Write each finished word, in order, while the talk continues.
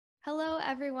Hello,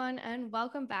 everyone, and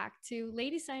welcome back to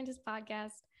Lady Scientist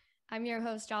Podcast. I'm your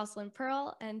host, Jocelyn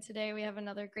Pearl, and today we have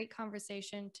another great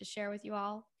conversation to share with you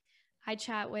all. I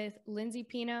chat with Lindsay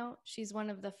Pino. She's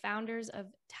one of the founders of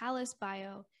Talis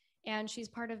Bio, and she's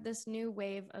part of this new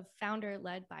wave of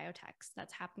founder-led biotechs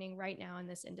that's happening right now in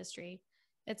this industry.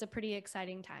 It's a pretty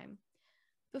exciting time.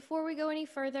 Before we go any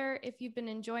further, if you've been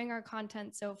enjoying our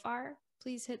content so far,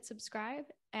 please hit subscribe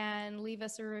and leave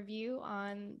us a review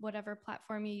on whatever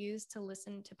platform you use to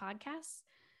listen to podcasts.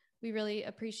 We really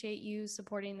appreciate you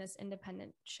supporting this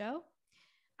independent show.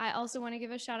 I also want to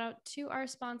give a shout out to our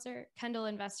sponsor, Kendall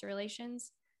Investor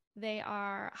Relations. They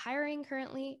are hiring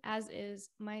currently, as is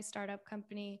my startup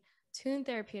company, Tune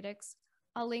Therapeutics.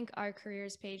 I'll link our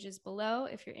careers pages below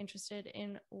if you're interested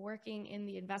in working in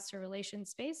the investor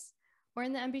relations space or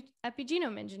in the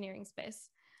epigenome engineering space.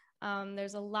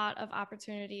 There's a lot of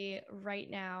opportunity right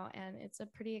now, and it's a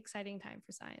pretty exciting time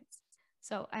for science.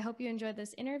 So I hope you enjoyed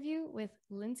this interview with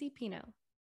Lindsay Pino.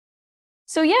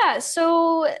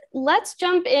 So let's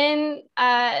jump in.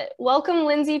 Welcome,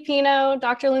 Lindsay Pino,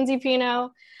 Dr. Lindsay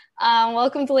Pino.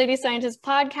 Welcome to Lady Scientist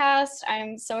Podcast.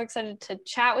 I'm so excited to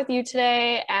chat with you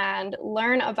today and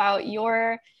learn about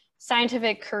your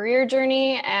scientific career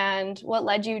journey and what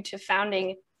led you to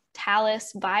founding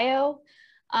Talis Bio.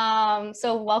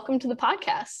 So welcome to the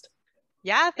podcast.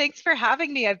 Yeah, thanks for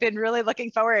having me. I've been really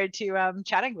looking forward to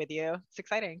chatting with you. It's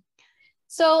exciting.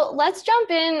 So let's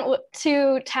jump in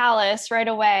to Talis right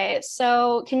away.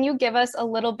 So can you give us a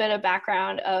little bit of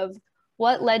background of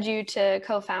what led you to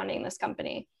co-founding this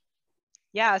company?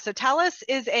 Yeah, so Talis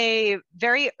is a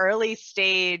very early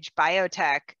stage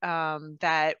biotech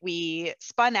that we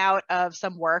spun out of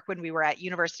some work when we were at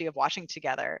University of Washington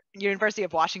together.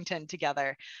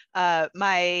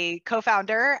 My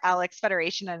co-founder, Alex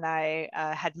Federation, and I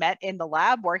had met in the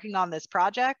lab working on this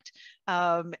project.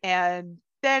 And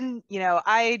then,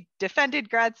 I defended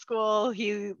grad school.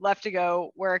 He left to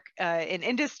go work in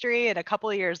industry. And a couple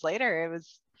of years later, it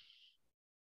was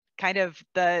kind of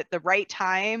the right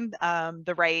time,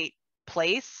 the right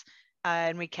place,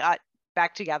 and we got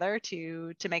back together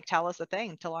to make Talis a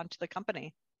thing, to launch the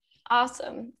company.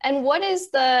 Awesome. And what is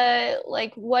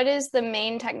the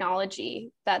main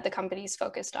technology that the company's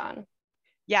focused on?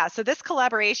 Yeah, so this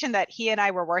collaboration that he and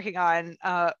I were working on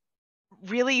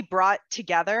really brought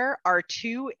together our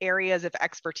two areas of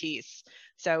expertise.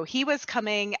 So he was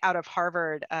coming out of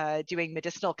Harvard doing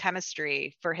medicinal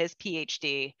chemistry for his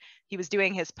PhD. He was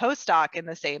doing his postdoc in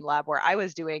the same lab where I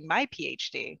was doing my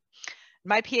PhD.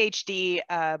 My PhD,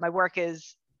 my work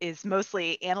is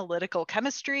mostly analytical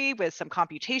chemistry with some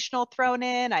computational thrown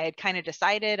in. I had kind of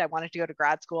decided I wanted to go to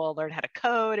grad school, learn how to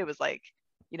code. It was like,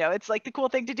 it's like the cool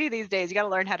thing to do these days. You got to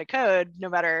learn how to code no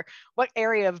matter what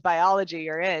area of biology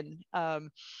you're in.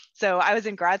 So I was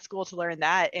in grad school to learn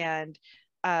that. And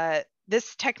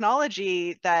this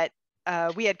technology that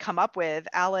we had come up with,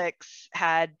 Alex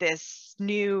had this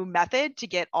new method to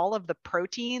get all of the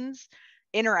proteins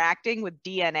interacting with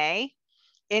DNA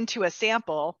into a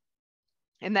sample.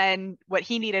 And then what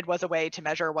he needed was a way to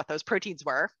measure what those proteins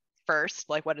were. First,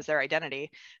 like, what is their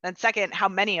identity? Then second, how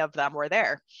many of them were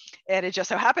there? And it just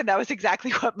so happened that was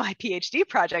exactly what my PhD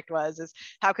project was, is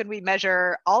how can we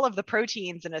measure all of the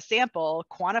proteins in a sample,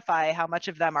 quantify how much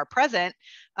of them are present,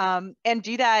 and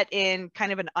do that in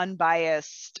kind of an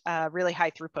unbiased, really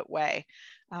high throughput way.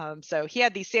 So he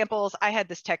had these samples, I had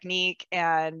this technique,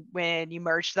 and when you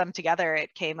merged them together,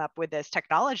 it came up with this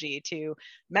technology to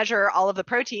measure all of the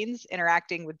proteins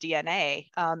interacting with DNA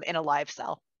in a live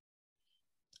cell.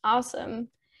 Awesome.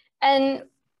 And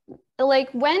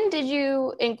when did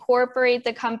you incorporate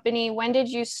the company? When did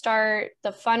you start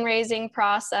the fundraising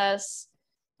process?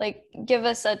 Give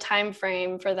us a time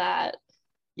frame for that.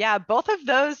 Yeah, both of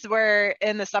those were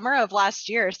in the summer of last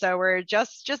year. So we're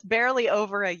just barely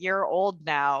over a year old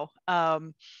now.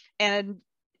 And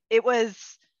it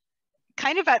was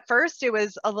kind of, at first, it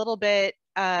was a little bit,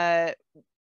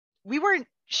 we weren't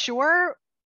sure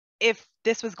if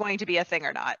this was going to be a thing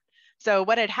or not. So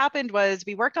what had happened was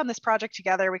we worked on this project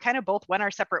together. We kind of both went our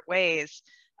separate ways.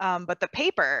 But the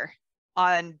paper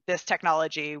on this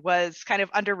technology was kind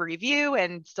of under review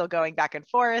and still going back and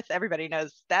forth. Everybody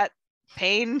knows that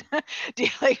pain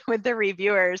dealing with the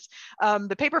reviewers.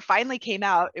 The paper finally came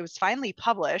out. It was finally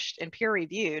published and peer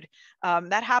reviewed.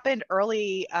 That happened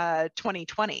early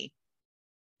 2020.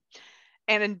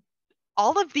 And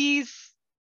all of these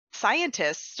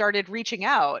scientists started reaching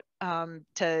out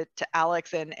to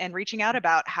Alex and reaching out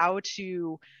about how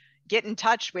to get in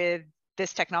touch with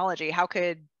this technology? How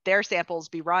could their samples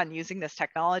be run using this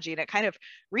technology? And it kind of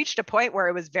reached a point where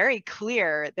it was very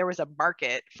clear there was a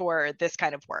market for this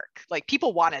kind of work. Like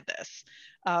people wanted this.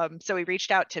 So he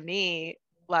reached out to me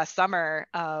last summer.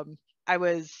 I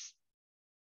was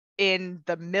in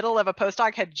the middle of a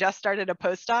postdoc, had just started a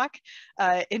postdoc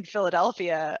in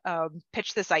Philadelphia,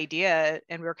 pitched this idea,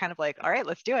 and we were kind of like, all right,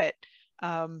 let's do it.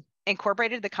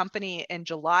 Incorporated the company in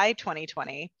July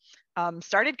 2020,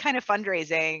 started kind of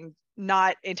fundraising,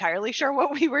 not entirely sure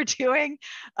what we were doing,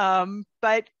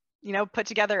 but put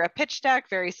together a pitch deck,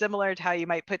 very similar to how you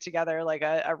might put together like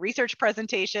a research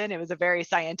presentation. It was a very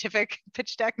scientific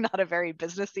pitch deck, not a very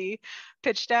businessy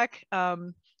pitch deck.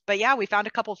 But yeah, we found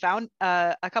a couple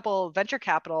venture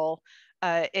capital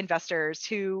investors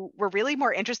who were really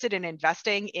more interested in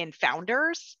investing in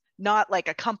founders, not like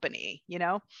a company,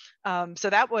 So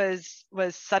that was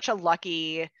such a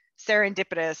lucky,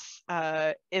 serendipitous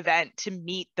event to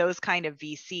meet those kind of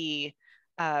VC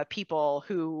people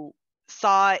who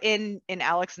saw in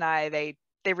Alex and I.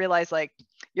 They realized like,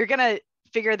 you're gonna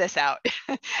figure this out.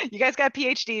 You guys got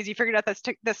PhDs, you figured out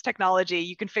this technology,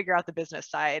 you can figure out the business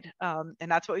side. And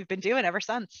that's what we've been doing ever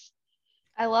since.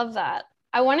 I love that.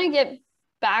 I want to get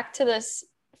back to this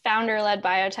founder-led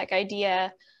biotech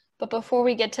idea, but before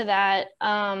we get to that,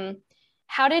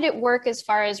 how did it work as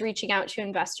far as reaching out to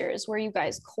investors? Were you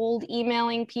guys cold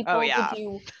emailing people? Oh, yeah. Did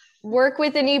you work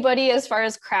with anybody as far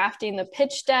as crafting the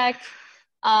pitch deck?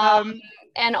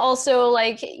 And also,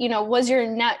 like, was your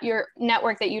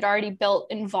network that you'd already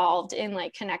built involved in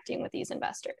like connecting with these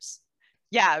investors?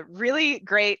 Yeah, really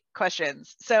great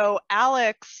questions. So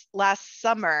Alex last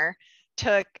summer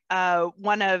took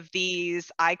one of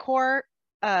these I-Corps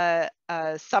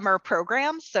summer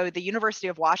programs. So the University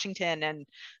of Washington and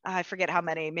I forget how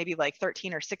many, maybe like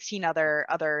 13 or 16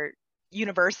 other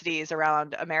universities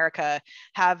around America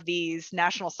have these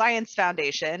National Science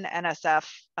Foundation, NSF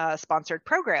sponsored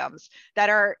programs that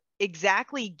are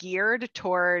exactly geared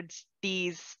towards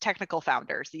these technical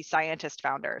founders, these scientist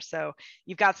founders. So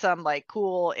you've got some like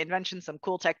cool inventions, some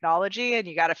cool technology, and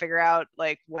you got to figure out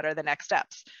like, what are the next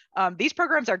steps? These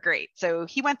programs are great. So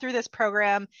he went through this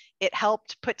program. It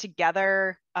helped put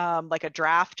together like a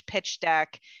draft pitch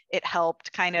deck. It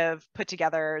helped kind of put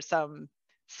together some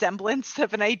semblance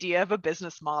of an idea of a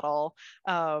business model,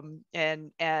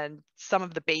 and some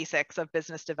of the basics of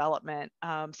business development.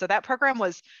 So that program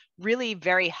was really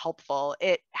very helpful.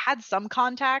 It had some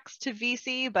contacts to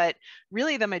VC, but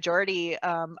really the majority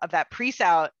of that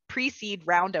pre-seed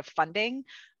round of funding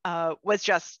was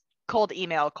just cold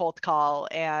email, cold call,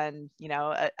 and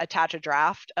attach a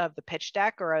draft of the pitch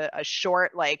deck or a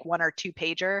short like 1 or 2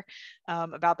 pager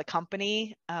about the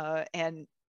company, and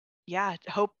yeah,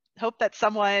 hope that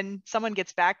someone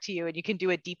gets back to you and you can do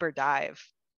a deeper dive.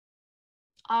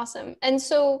 Awesome. And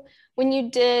so when you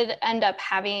did end up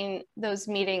having those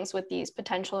meetings with these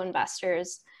potential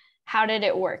investors, how did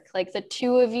it work? Like the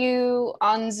two of you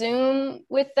on Zoom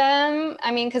with them?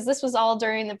 I mean, because this was all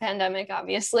during the pandemic,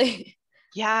 obviously.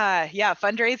 Yeah.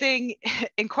 Fundraising,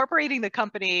 incorporating the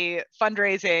company,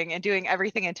 fundraising, and doing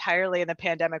everything entirely in the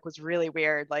pandemic was really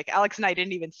weird. Like Alex and I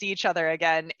didn't even see each other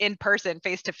again in person,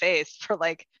 face to face, for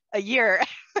like a year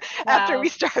after we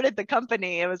started the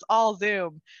company. It was all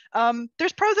Zoom.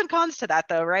 There's pros and cons to that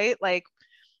though, right? Like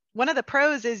one of the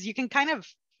pros is you can kind of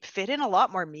fit in a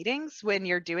lot more meetings when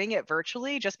you're doing it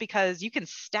virtually, just because you can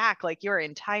stack like your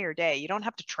entire day. You don't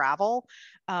have to travel.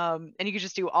 And you can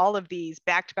just do all of these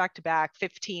back to back to back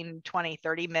 15, 20,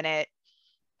 30-minute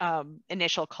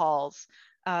initial calls.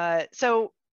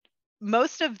 So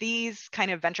most of these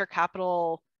kind of venture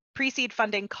capital pre-seed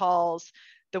funding calls,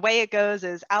 the way it goes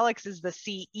is Alex is the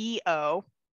CEO.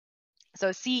 So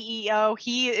CEO,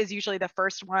 he is usually the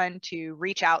first one to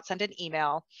reach out, send an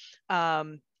email.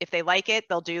 If they like it,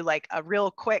 they'll do like a real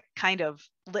quick kind of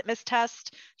litmus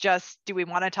test. Just, do we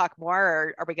want to talk more,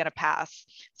 or are we going to pass?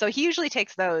 So he usually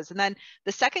takes those. And then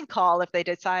the second call, if they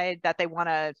decide that they want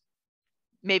to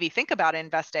maybe think about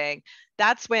investing,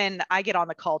 that's when I get on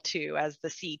the call too, as the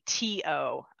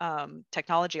CTO,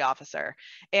 technology officer.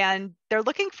 And they're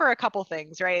looking for a couple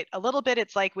things, right? A little bit,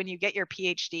 it's like when you get your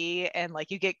PhD and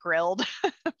like you get grilled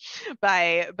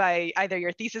by either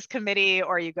your thesis committee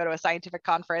or you go to a scientific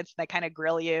conference and they kind of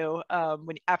grill you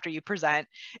after you present.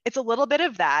 It's a little bit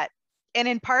of that. And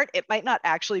in part, it might not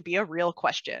actually be a real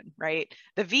question, right?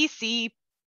 The VC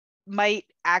might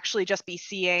actually just be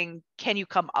seeing, can you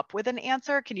come up with an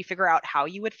answer? Can you figure out how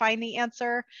you would find the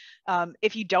answer?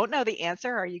 If you don't know the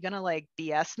answer, are you going to like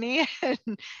BS me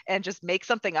and just make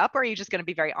something up, or are you just going to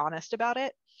be very honest about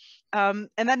it? And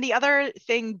then the other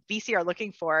thing VC are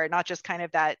looking for, not just kind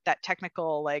of that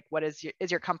technical, like what is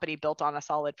your company built on a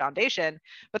solid foundation,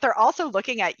 but they're also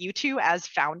looking at you two as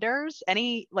founders,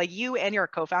 like you and your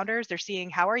co-founders. They're seeing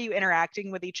how are you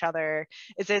interacting with each other?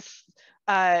 Is this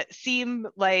seem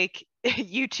like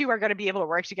you two are going to be able to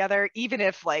work together even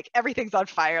if like everything's on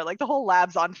fire, like the whole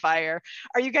lab's on fire?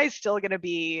 Are you guys still going to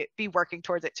be working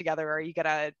towards it together, or are you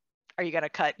gonna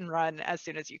cut and run as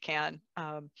soon as you can?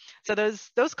 So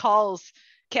those calls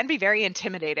can be very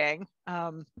intimidating,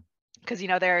 because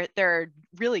they're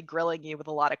really grilling you with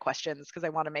a lot of questions because they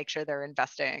want to make sure they're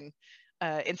investing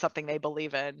in something they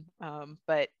believe in.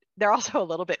 But they're also a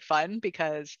little bit fun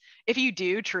because if you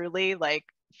do truly like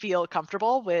feel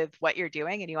comfortable with what you're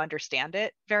doing and you understand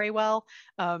it very well,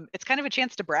 it's kind of a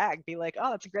chance to brag, be like,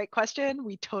 oh, that's a great question.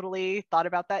 We totally thought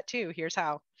about that too. Here's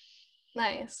how.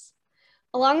 Nice.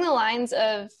 Along the lines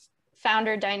of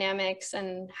founder dynamics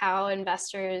and how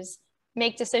investors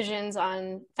make decisions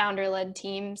on founder-led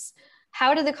teams,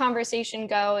 how did the conversation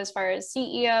go as far as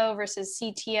CEO versus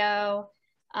CTO?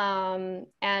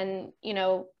 And,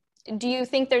 do you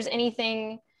think there's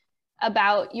anything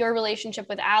about your relationship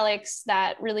with Alex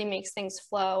that really makes things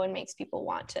flow and makes people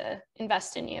want to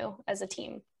invest in you as a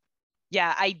team?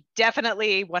 Yeah, I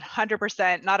definitely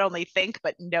 100% not only think,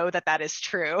 but know that that is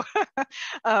true.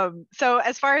 So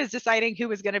as far as deciding who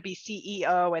was going to be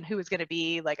CEO and who was going to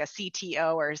be like a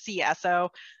CTO or a CSO,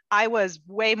 I was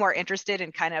way more interested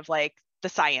in kind of like the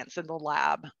science in the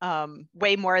lab,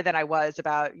 way more than I was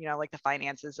about, like the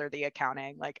finances or the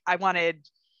accounting. Like I wanted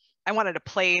a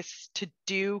place to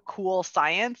do cool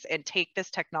science and take this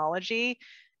technology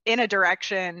in a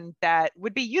direction that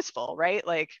would be useful, right?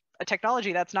 Like a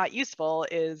technology that's not useful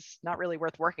is not really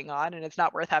worth working on, and it's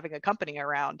not worth having a company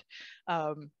around.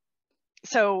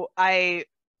 So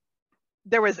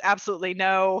there was absolutely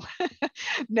no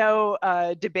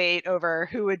debate over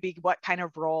who would be what kind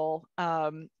of role.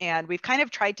 And we've kind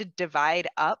of tried to divide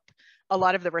up a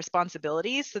lot of the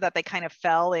responsibilities so that they kind of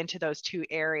fell into those two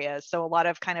areas. So a lot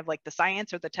of kind of like the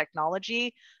science or the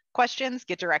technology questions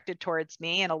get directed towards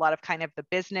me, and a lot of kind of the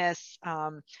business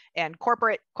and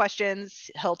corporate questions,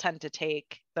 he'll tend to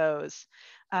take those.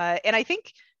 And I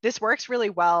think this works really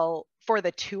well for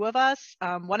the two of us.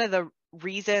 One of the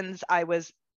reasons I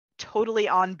was totally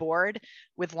on board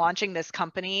with launching this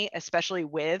company, especially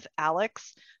with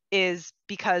Alex, is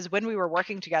because when we were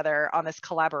working together on this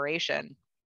collaboration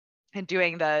and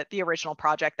doing the original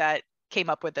project that came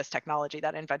up with this technology,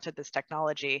 that invented this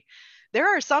technology,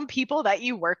 there are some people that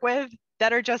you work with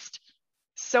that are just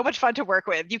so much fun to work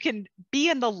with. You can be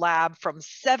in the lab from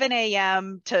 7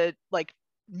 a.m. to like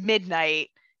midnight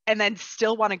and then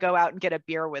still want to go out and get a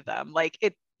beer with them. Like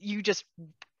you just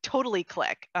totally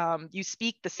click. You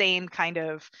speak the same kind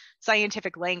of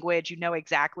scientific language. You know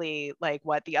exactly like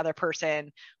what the other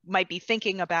person might be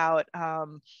thinking about.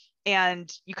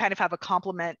 And you kind of have a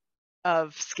complement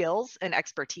of skills and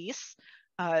expertise.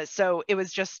 So it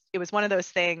was one of those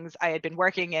things. I had been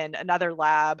working in another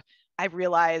lab. I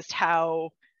realized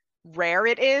how rare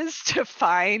it is to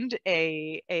find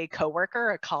a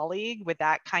coworker, a colleague with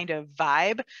that kind of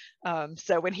vibe.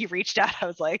 So when he reached out, I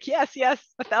was like, yes,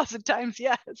 1,000 times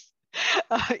yes.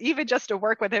 Even just to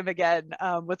work with him again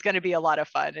was going to be a lot of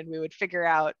fun, and we would figure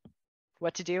out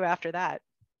what to do after that.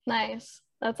 Nice.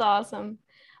 That's awesome.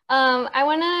 I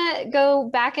want to go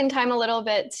back in time a little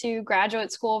bit to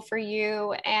graduate school for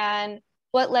you and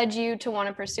what led you to want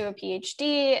to pursue a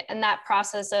PhD and that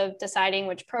process of deciding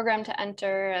which program to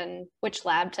enter and which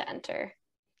lab to enter.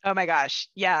 Oh my gosh.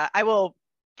 Yeah. I will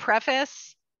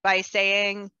preface by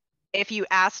saying if you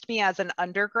asked me as an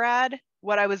undergrad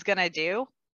what I was going to do,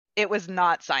 it was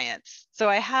not science. So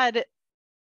I had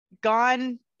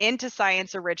gone into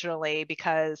science originally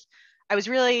because I was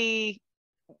really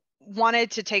wanted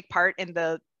to take part in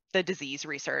the disease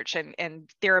research and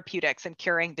therapeutics and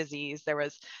curing disease. There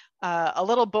was a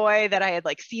little boy that I had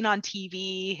like seen on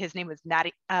TV. His name was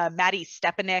Matty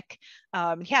Stepanek.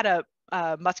 He had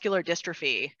a muscular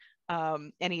dystrophy,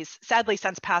 and he's sadly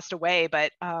since passed away.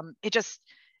 But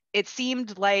it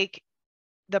seemed like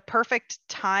the perfect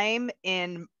time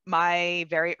in my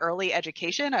very early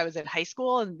education. I was in high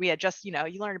school, and we had just, you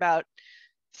learn about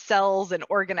cells and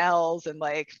organelles and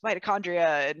like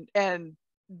mitochondria, and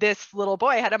this little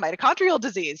boy had a mitochondrial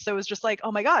disease. So it was just like,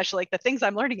 oh my gosh, like the things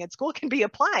I'm learning in school can be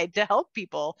applied to help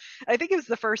people. I think it was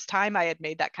the first time I had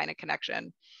made that kind of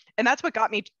connection. And that's what got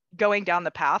me going down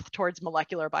the path towards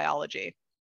molecular biology.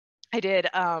 I did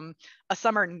a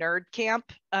summer nerd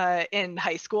camp in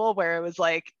high school where it was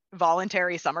like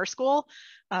voluntary summer school,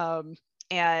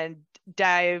 and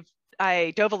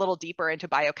I dove a little deeper into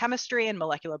biochemistry and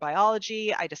molecular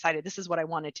biology. I decided this is what I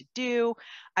wanted to do.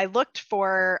 I looked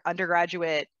for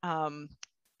undergraduate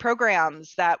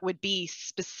programs that would be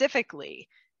specifically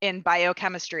in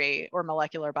biochemistry or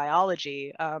molecular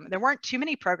biology. There weren't too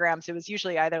many programs. It was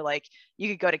usually either like you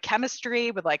could go to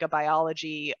chemistry with like a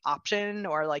biology option,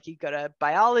 or like you go to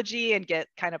biology and get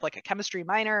kind of like a chemistry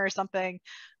minor or something.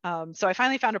 So I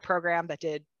finally found a program that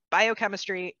did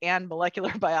biochemistry and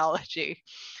molecular biology.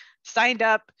 Signed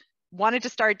up, wanted to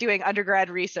start doing undergrad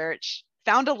research,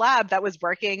 found a lab that was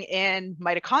working in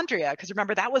mitochondria, because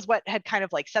remember, that was what had kind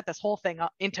of like set this whole thing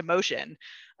up into motion.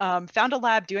 Found a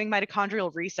lab doing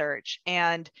mitochondrial research,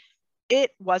 and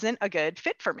it wasn't a good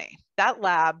fit for me. That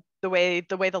lab, the way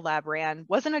the lab ran,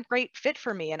 wasn't a great fit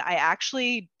for me, and I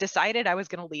actually decided I was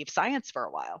going to leave science for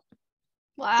a while.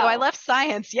 Wow. So I left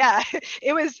science. Yeah,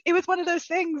 it was one of those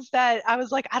things that I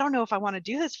was like, I don't know if I want to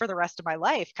do this for the rest of my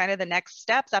life. Kind of the next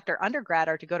steps after undergrad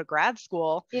are to go to grad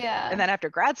school. Yeah. And then after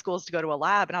grad school is to go to a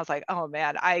lab. And I was like, oh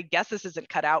man, I guess this isn't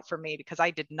cut out for me, because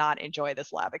I did not enjoy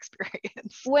this lab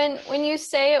experience. When you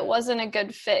say it wasn't a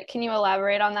good fit, can you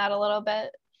elaborate on that a little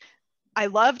bit? I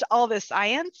loved all the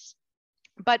science,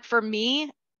 but for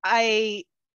me, I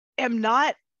am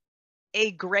not a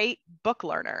great book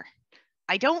learner.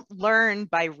 I don't learn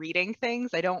by reading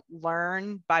things. I don't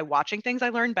learn by watching things. I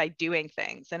learn by doing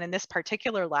things. And in this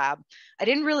particular lab, I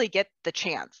didn't really get the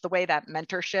chance, the way that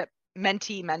mentorship,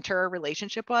 mentee-mentor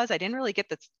relationship was. I didn't really get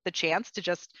the chance to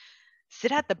just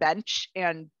sit at the bench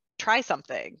and try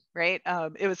something, right?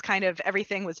 It was kind of,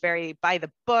 everything was very by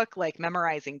the book, like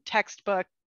memorizing textbook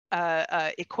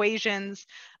equations,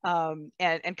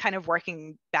 and kind of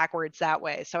working backwards that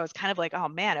way. So I was kind of like, oh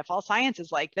man, if all science is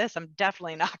like this, I'm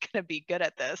definitely not going to be good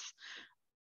at this.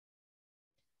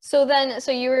 So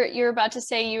you were about to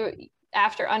say, you,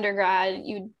 after undergrad,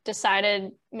 you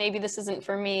decided maybe this isn't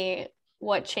for me.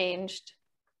 What changed?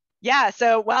 Yeah,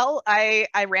 so well, I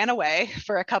ran away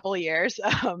for a couple of years.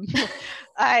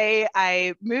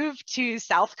 I moved to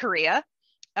South Korea.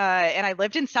 And I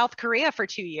lived in South Korea for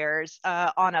 2 years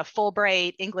on a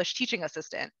Fulbright English teaching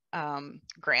assistant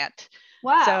grant.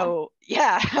 Wow. So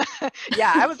yeah,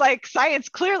 yeah, I was like, science,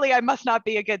 clearly I must not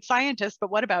be a good scientist, but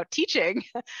what about teaching?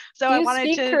 So Do you I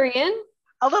wanted speak to Korean?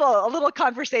 a little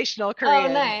conversational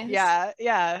Korean. Oh, nice. Yeah,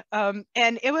 yeah.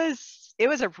 And it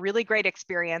was a really great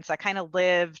experience. I kind of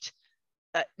lived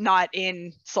not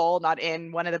in Seoul, not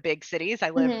in one of the big cities. I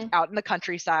lived out in the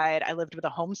countryside. I lived with a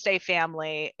homestay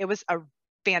family. It was a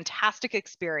fantastic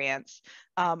experience.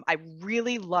 I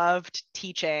really loved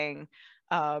teaching.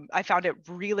 I found it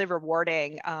really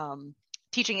rewarding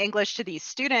teaching English to these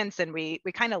students, and we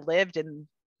kind of lived in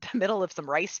the middle of some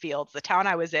rice fields. The town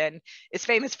I was in is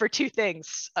famous for two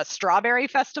things: a strawberry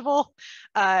festival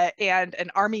and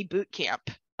an army boot camp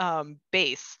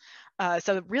base.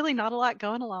 So really not a lot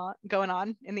going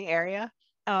on in the area.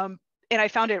 And I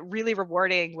found it really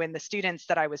rewarding when the students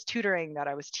that I was tutoring, that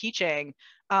I was teaching,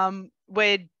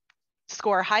 would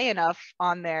score high enough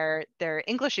on their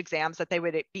English exams that they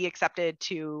would be accepted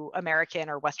to American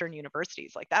or Western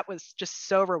universities. Like, that was just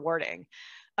so rewarding.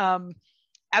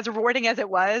 As rewarding as it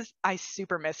was, I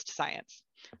super missed science.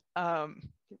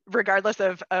 Regardless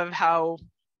of how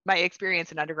my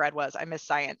experience in undergrad was, I missed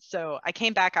science. So I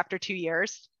came back after 2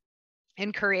 years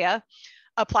in Korea,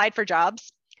 applied for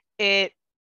jobs. It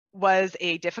was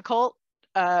a difficult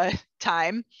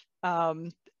time.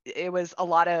 It was a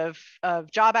lot of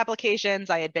job applications.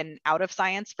 I had been out of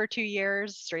science for 2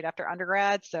 years straight after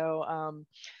undergrad. So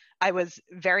I was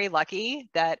very lucky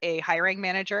that a hiring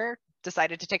manager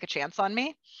decided to take a chance on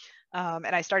me.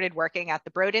 And I started working at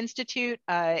the Broad Institute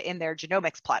in their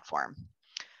genomics platform.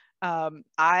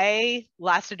 I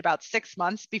lasted about 6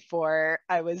 months before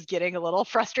I was getting a little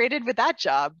frustrated with that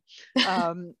job.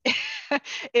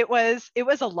 It was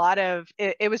a lot of,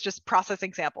 it was just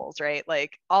processing samples, right?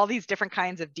 Like all these different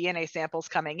kinds of DNA samples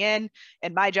coming in,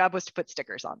 and my job was to put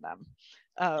stickers on them.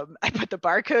 I put the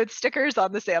barcode stickers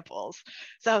on the samples.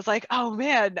 So I was like, oh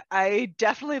man, I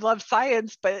definitely love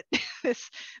science, but this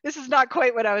is not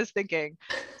quite what I was thinking.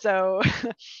 So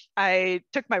I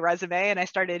took my resume and I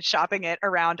started shopping it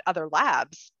around other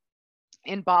labs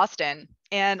in Boston,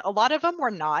 and a lot of them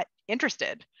were not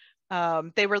interested.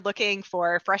 They were looking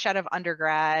for fresh out of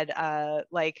undergrad,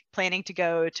 like planning to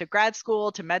go to grad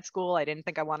school, to med school. I didn't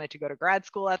think I wanted to go to grad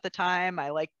school at the time. I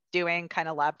liked doing kind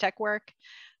of lab tech work.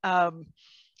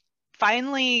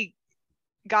 Finally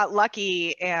got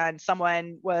lucky, and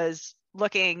someone was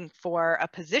looking for a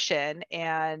position,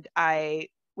 and I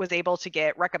was able to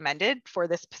get recommended for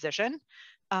this position.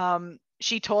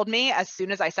 She told me as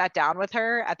soon as I sat down with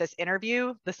her at this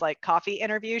interview, this like coffee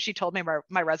interview, she told me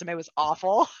my resume was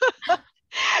awful.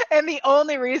 And the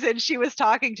only reason she was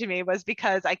talking to me was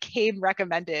because I came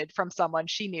recommended from someone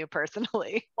she knew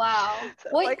personally. Wow. So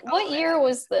What year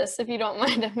was this, if you don't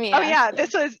mind me asking? Yeah, asking?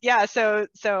 this was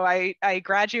so I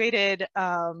graduated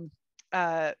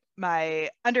my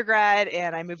undergrad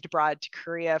and I moved abroad to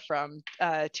Korea from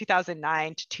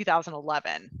 2009 to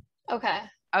 2011. Okay.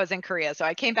 I was in Korea. So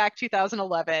I came back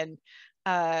 2011,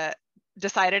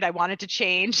 decided I wanted to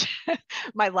change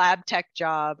my lab tech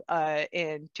job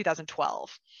in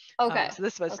 2012. Okay. So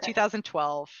this was Okay.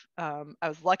 2012. I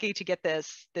was lucky to get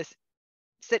this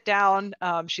sit down.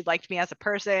 She liked me as a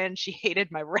person. She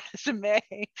hated my resume,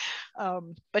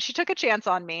 but she took a chance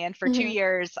on me. And for 2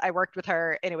 years, I worked with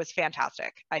her and it was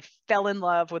fantastic. I fell in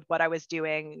love with what I was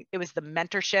doing. It was the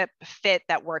mentorship fit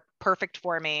that worked perfect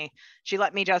for me. She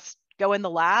let me just go in the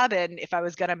lab, and if I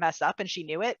was going to mess up and she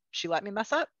knew it, she let me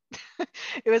mess up.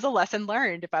 It was a lesson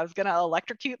learned. If I was going to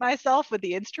electrocute myself with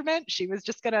the instrument, she was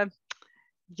just going to,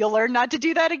 you'll learn not to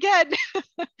do that again.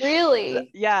 Really? So,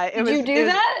 yeah. Did you do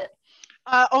that?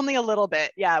 Only a little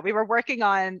bit. Yeah. We were working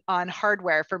on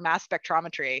hardware for mass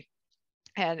spectrometry,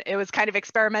 and it was kind of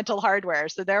experimental hardware.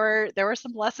 So there were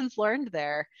some lessons learned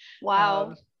there.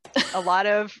 Wow. A lot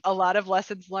of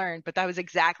lessons learned, but that was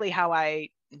exactly how I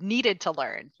needed to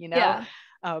learn, you know. Yeah.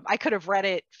 I could have read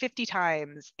it 50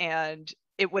 times and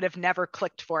it would have never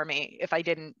clicked for me if I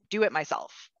didn't do it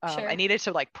myself. Sure. I needed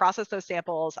to like process those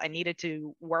samples. I needed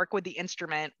to work with the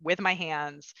instrument with my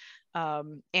hands.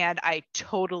 And I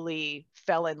totally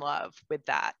fell in love with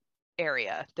that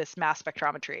area, this mass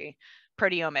spectrometry,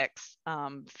 proteomics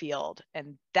field.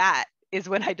 And that is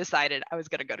when I decided I was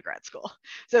going to go to grad school.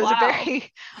 So it was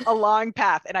a long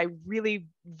path. And I really,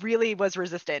 really was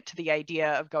resistant to the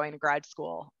idea of going to grad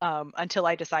school until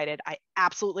I decided I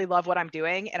absolutely love what I'm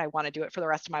doing and I want to do it for the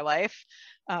rest of my life.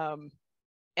 And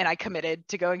I committed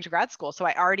to going to grad school. So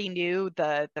I already knew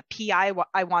the PI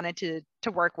I wanted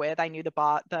to work with. I knew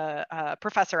the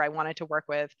professor I wanted to work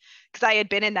with because I had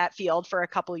been in that field for a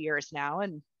couple of years now.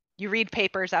 And you read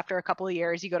papers after a couple of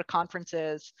years, you go to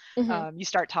conferences, you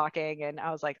start talking, and I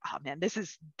was like, oh man, this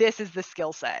is the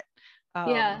skill set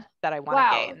that I want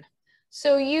to gain.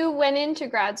 So you went into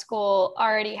grad school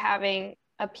already having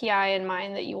a PI in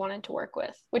mind that you wanted to work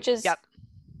with, which is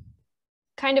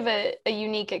kind of a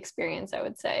unique experience, I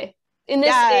would say, in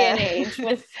this day and age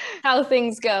with how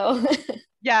things go.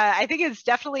 Yeah, I think it's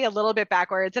definitely a little bit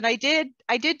backwards. And I did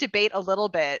debate a little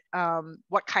bit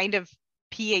what kind of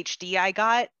PhD I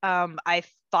got. I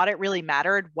thought it really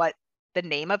mattered what the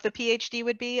name of the PhD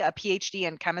would be. A PhD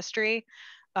in chemistry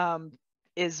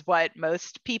is what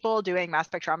most people doing mass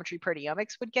spectrometry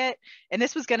proteomics would get. And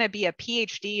this was going to be a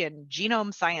PhD in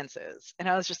genome sciences. And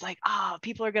I was just like,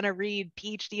 people are going to read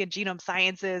PhD in genome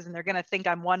sciences and they're going to think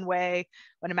I'm one way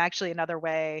when I'm actually another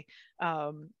way.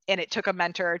 And it took a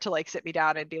mentor to like sit me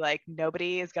down and be like,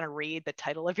 nobody is going to read the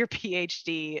title of your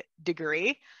PhD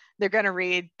degree. They're going to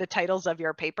read the titles of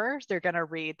your papers. They're going to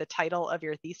read the title of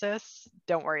your thesis.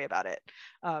 Don't worry about it.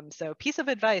 So piece of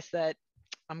advice that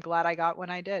I'm glad I got when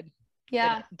I did.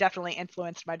 Yeah. It definitely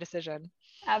influenced my decision.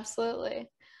 Absolutely.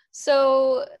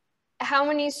 So how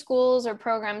many schools or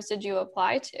programs did you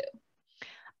apply to?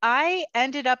 I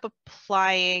ended up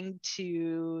applying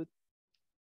to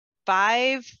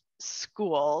 5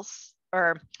 schools,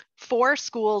 or 4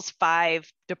 schools,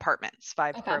 5 departments,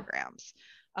 5 programs.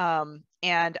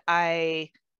 And I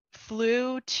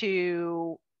flew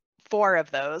to 4 of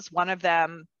those. One of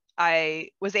them I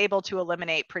was able to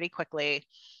eliminate pretty quickly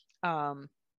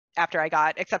after I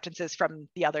got acceptances from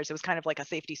the others. It was kind of like a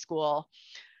safety school.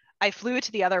 I flew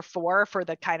to the other 4 for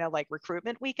the kind of like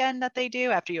recruitment weekend that they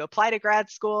do after you apply to grad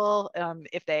school.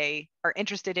 If they are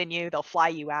interested in you, they'll fly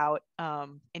you out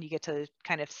and you get to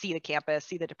kind of see the campus,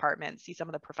 see the department, see some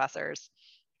of the professors.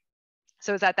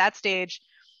 So it was at that stage,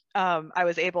 I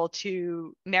was able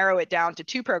to narrow it down to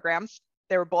 2 programs.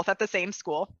 They were both at the same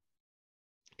school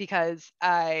because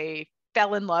I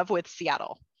fell in love with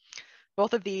Seattle.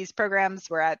 Both of these programs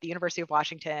were at the University of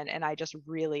Washington, and I just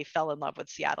really fell in love with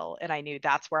Seattle. And I knew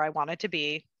that's where I wanted to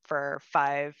be for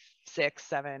 5, 6,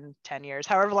 7, 10 years,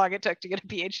 however long it took to get a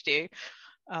PhD.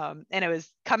 And it was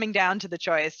coming down to the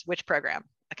choice, which program,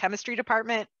 a chemistry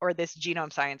department or this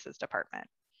genome sciences department.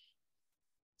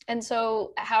 And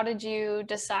so how did you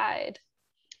decide?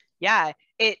 Yeah,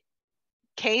 it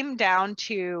came down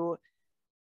to,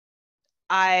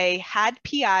 I had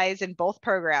PIs in both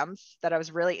programs that I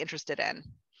was really interested in.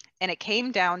 And it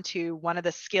came down to one of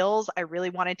the skills I really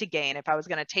wanted to gain. If I was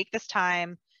going to take this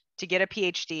time to get a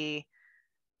PhD,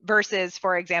 versus,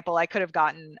 for example, I could have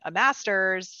gotten a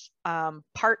master's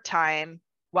part-time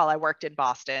while I worked in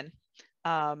Boston.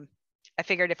 I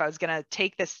figured if I was going to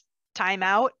take this time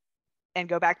out and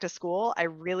go back to school, I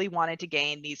really wanted to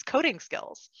gain these coding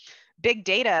skills. Big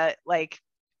data, like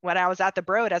when I was at the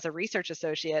Broad as a research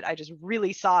associate, I just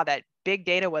really saw that big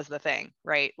data was the thing,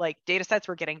 right? Like data sets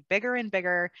were getting bigger and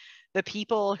bigger. The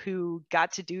people who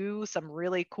got to do some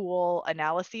really cool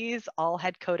analyses all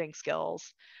had coding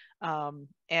skills.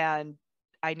 And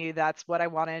I knew that's what I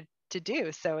wanted to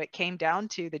do. So it came down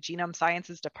to the genome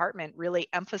sciences department really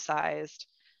emphasized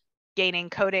gaining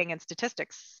coding and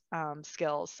statistics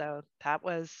skills. So that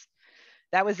was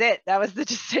it. That was the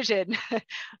decision.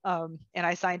 And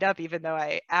I signed up even though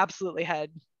I absolutely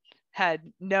had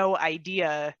no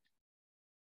idea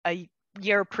a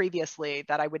year previously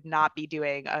that I would not be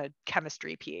doing a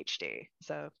chemistry PhD.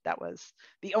 So that was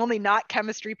the only not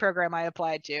chemistry program I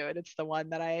applied to, and it's the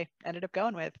one that I ended up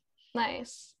going with.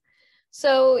 Nice.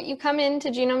 So you come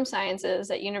into genome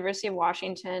sciences at University of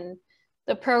Washington.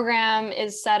 The program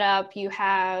is set up, you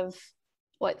have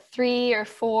what, 3 or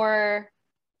 4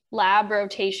 lab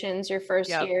rotations your first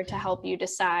year to help you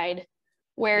decide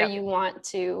where you want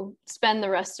to spend the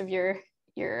rest of your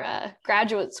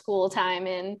graduate school time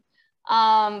in.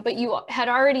 But you had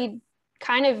already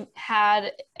kind of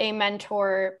had a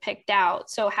mentor picked out.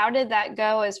 So how did that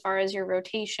go as far as your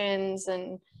rotations,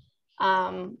 and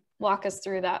walk us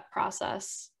through that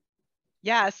process?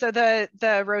 Yeah, so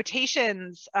the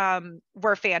rotations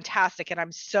were fantastic, and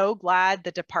I'm so glad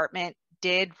the department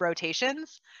did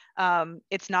rotations.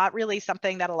 It's not really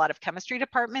something that a lot of chemistry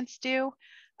departments do.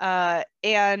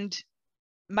 And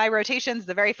my rotations,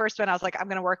 the very first one, I was like, I'm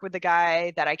going to work with the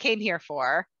guy that I came here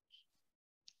for.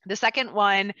 The second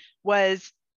one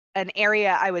was an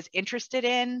area I was interested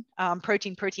in,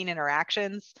 protein-protein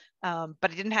interactions, but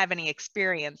I didn't have any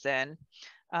experience in.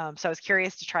 So I was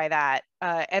curious to try that.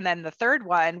 And then the third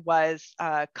one was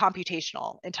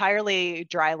computational, entirely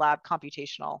dry lab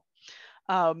computational.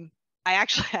 I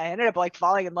ended up like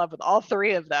falling in love with all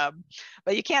 3 of them,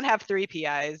 but you can't have 3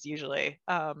 PIs usually.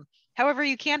 However,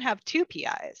 you can have 2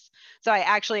 PIs. So I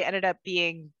actually ended up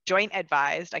being joint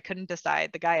advised. I couldn't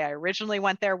decide. The guy I originally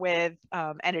went there with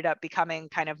ended up becoming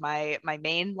kind of my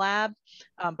main lab,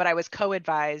 but I was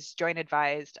co-advised, joint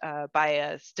advised by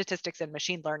a statistics and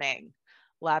machine learning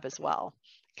lab as well.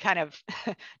 Kind of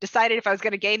decided if I was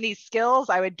going to gain these skills,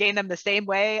 I would gain them the same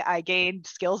way I gained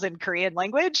skills in Korean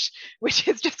language, which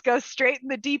is just go straight in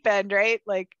the deep end, right?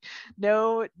 Like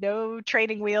no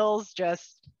training wheels,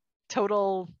 just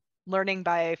total learning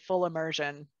by full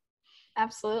immersion.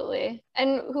 Absolutely.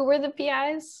 And who were the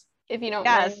PIs, if you don't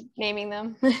mind naming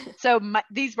them? So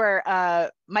these were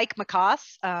Mike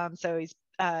McCoss. So he's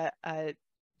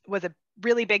was a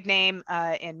really big name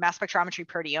in mass spectrometry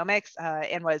proteomics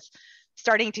and was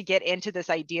starting to get into this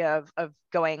idea of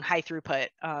going high throughput.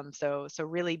 So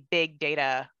really big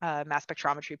data mass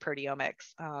spectrometry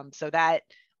proteomics. So that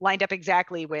lined up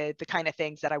exactly with the kind of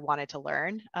things that I wanted to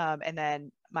learn. And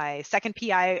then my second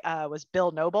PI was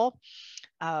Bill Noble.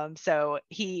 So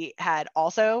he had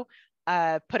also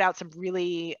put out some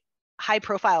really high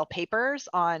profile papers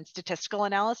on statistical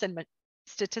analysis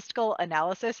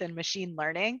and machine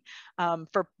learning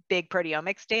for big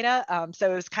proteomics data.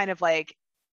 So it was kind of like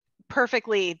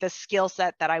perfectly the skill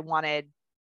set that I wanted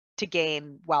to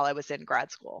gain while I was in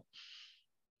grad school.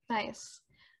 Nice.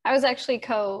 I was actually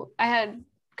I had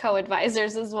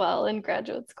co-advisors as well in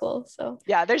graduate school. So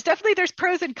yeah, there's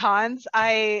pros and cons.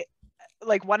 I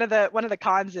like one of the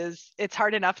cons is it's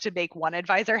hard enough to make one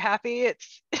advisor happy.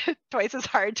 It's twice as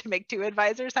hard to make 2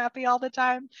 advisors happy all the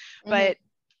time. But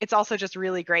it's also just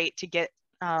really great to get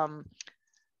kind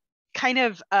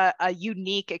of a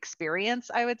unique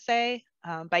experience, I would say,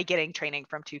 by getting training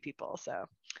from 2 people. So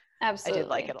absolutely. I did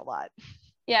like it a lot.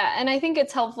 Yeah, and I think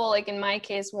it's helpful. Like in my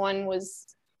case, one was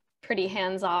pretty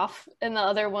hands off and the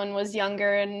other one was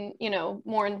younger and,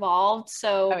 more involved.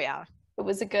 So it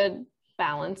was a good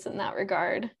balance in that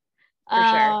regard. For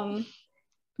sure.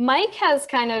 Mike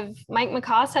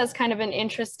McCoss has kind of an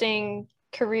interesting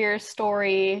career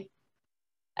story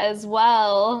as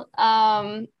well.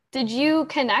 Did you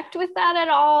connect with that at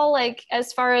all? Like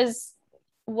as far as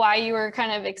why you were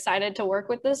kind of excited to work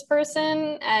with this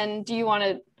person? And do you want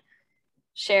to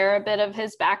share a bit of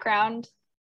his background?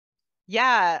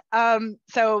 Yeah.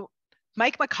 So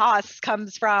Mike McCoss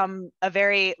comes from a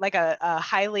very a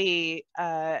highly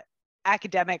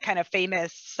academic kind of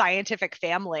famous scientific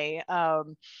family.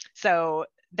 So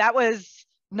that was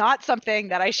not something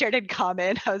that I shared in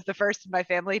common. I was the first in my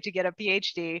family to get a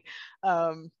PhD.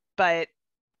 But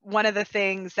one of the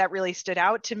things that really stood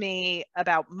out to me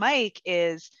about Mike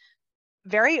is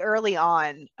very early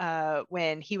on,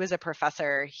 when he was a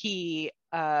professor, he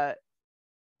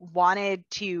wanted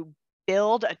to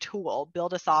build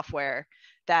a software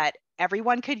that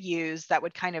everyone could use that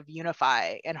would kind of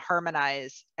unify and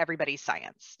harmonize everybody's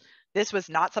science. This was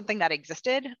not something that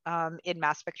existed in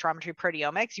mass spectrometry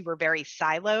proteomics. You were very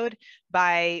siloed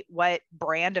by what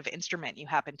brand of instrument you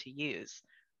happen to use.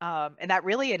 And that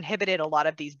really inhibited a lot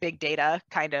of these big data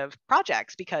kind of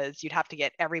projects, because you'd have to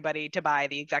get everybody to buy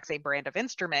the exact same brand of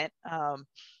instrument.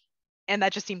 And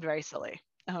that just seemed very silly.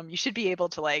 You should be able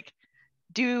to like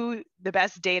do the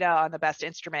best data on the best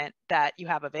instrument that you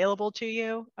have available to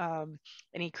you. And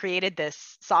he created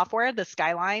this software, the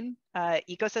Skyline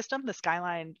ecosystem, the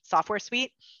Skyline software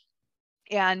suite.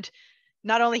 And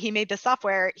not only he made the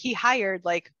software, he hired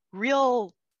like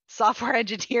real software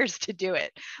engineers to do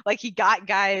it. Like he got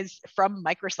guys from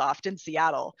Microsoft in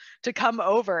Seattle to come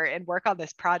over and work on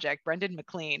this project, Brendan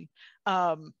McLean.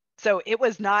 So it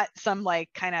was not some like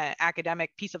kind of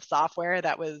academic piece of software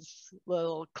that was a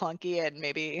little clunky and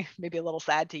maybe a little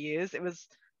sad to use. It was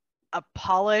a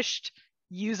polished,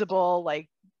 usable like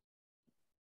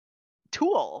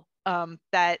tool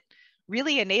that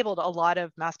really enabled a lot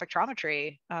of mass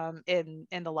spectrometry in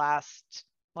the last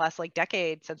like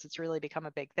decade, since it's really become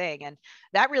a big thing. And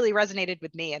that really resonated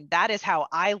with me. And that is how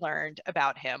I learned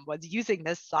about him, was using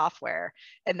this software.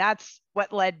 And that's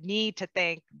what led me to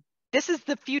think, this is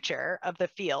the future of the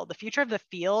field. The future of the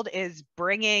field is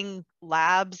bringing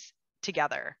labs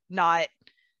together, not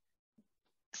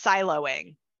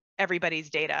siloing everybody's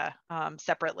data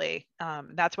separately.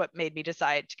 That's what made me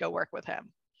decide to go work with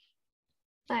him.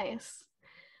 Nice.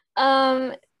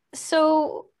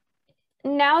 So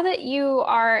now that you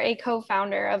are a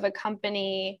co-founder of a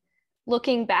company,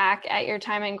 looking back at your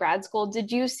time in grad school,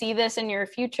 did you see this in your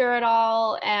future at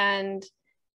all? And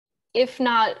if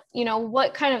not,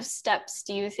 what kind of steps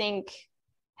do you think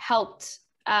helped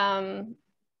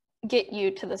get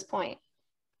you to this point?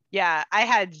 Yeah, I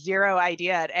had zero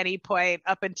idea at any point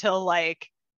up until like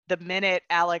the minute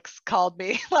Alex called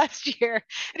me last year.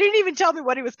 He didn't even tell me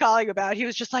what he was calling about. He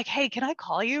was just like, hey, can I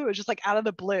call you? It was just like out of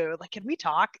the blue. Like, can we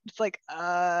talk? It's like,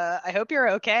 I hope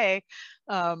you're okay.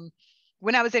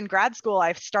 When I was in grad school,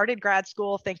 I started grad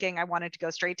school thinking I wanted to go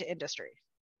straight to industry.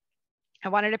 I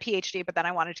wanted a PhD, but then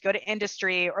I wanted to go to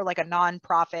industry or like a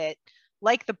nonprofit,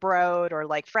 like the Broad or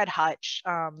like Fred Hutch,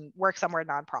 work somewhere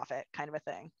nonprofit kind of a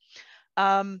thing.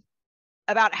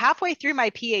 About halfway through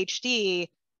my PhD,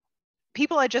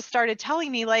 people had just started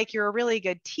telling me like, you're a really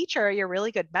good teacher, you're a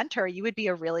really good mentor, you would be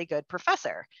a really good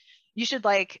professor. You should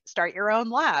like start your own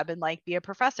lab and like be a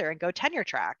professor and go tenure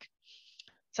track.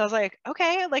 So I was like,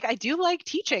 okay, like I do like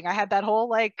teaching. I had that whole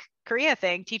like Korea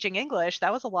thing, teaching English.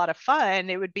 That was a lot of fun.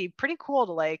 It would be pretty cool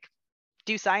to like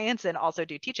do science and also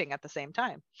do teaching at the same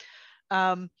time.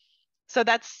 So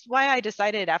that's why I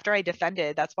decided, after I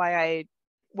defended, that's why I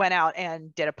went out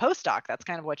and did a postdoc. That's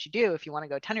kind of what you do if you want to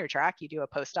go tenure track. You do a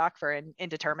postdoc for an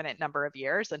indeterminate number of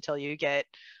years until you get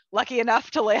lucky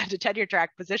enough to land a tenure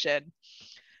track position.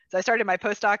 So I started my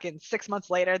postdoc, and 6 months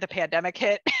later, the pandemic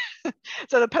hit.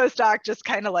 So the postdoc just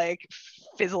kind of like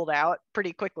fizzled out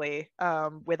pretty quickly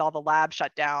with all the lab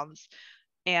shutdowns.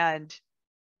 And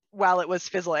while it was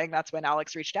fizzling, that's when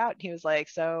Alex reached out. He was like,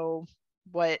 so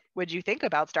what would you think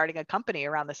about starting a company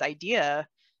around this idea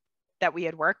that we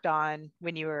had worked on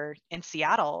when you were in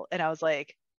Seattle? And I was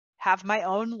like, have my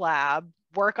own lab,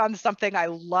 work on something I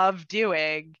love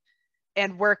doing,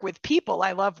 and work with people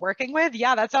I love working with.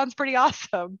 Yeah, that sounds pretty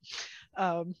awesome.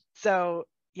 So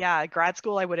yeah, grad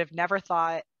school, I would have never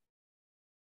thought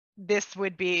this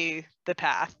would be the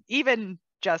path. Even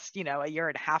just, a year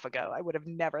and a half ago, I would have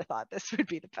never thought this would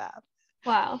be the path.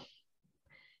 Wow.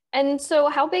 And so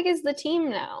how big is the team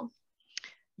now?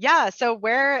 Yeah, so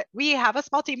we have a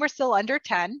small team. We're still under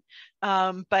 10,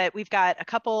 but we've got a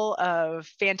couple of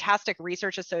fantastic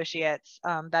research associates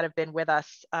that have been with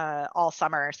us all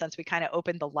summer since we kind of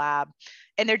opened the lab,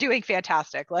 and they're doing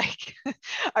fantastic. Like,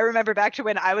 I remember back to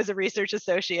when I was a research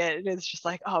associate, and it's just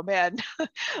like, oh man,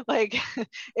 like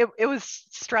it was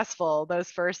stressful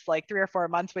those first like 3 or 4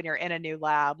 months when you're in a new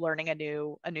lab, learning a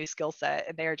new skill set,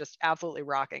 and they are just absolutely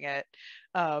rocking it.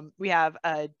 We have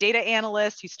a data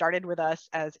analyst who started with us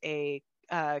as a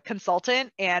consultant,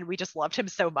 and we just loved him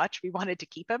so much we wanted to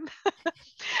keep him.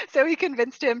 So we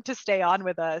convinced him to stay on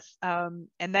with us. And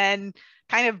then,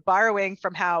 kind of borrowing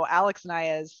from how Alex and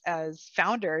I as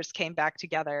founders came back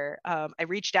together, I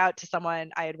reached out to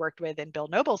someone I had worked with in Bill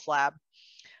Noble's lab.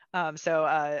 So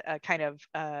a kind of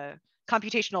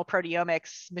computational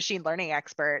proteomics machine learning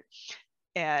expert,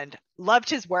 and loved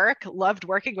his work, loved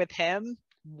working with him,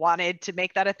 wanted to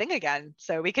make that a thing again.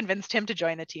 So we convinced him to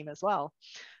join the team as well.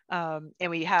 And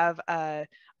we have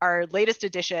our latest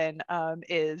edition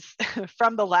is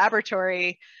from the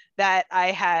laboratory that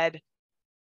I had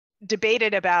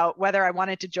debated about whether I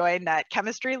wanted to join that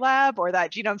chemistry lab or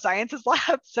that genome sciences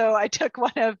lab. So I took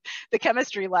one of the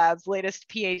chemistry lab's latest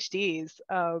PhDs,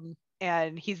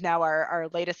 and he's now our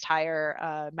latest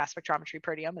hire, mass spectrometry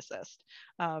proteomicist.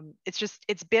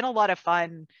 It's been a lot of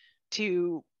fun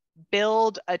to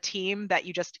build a team that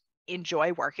you just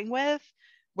enjoy working with,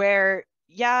 where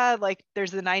yeah, like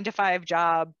there's the 9 to 5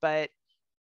 job, but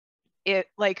it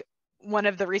like one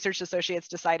of the research associates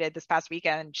decided this past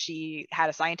weekend she had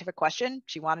a scientific question.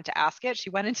 She wanted to ask it. She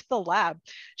went into the lab.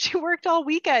 She worked all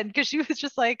weekend because she was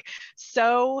just like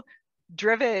so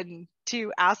driven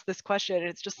to ask this question.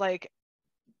 It's just like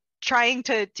trying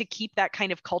to keep that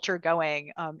kind of culture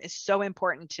going is so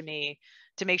important to me,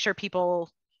 to make sure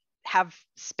people have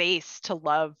space to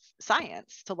love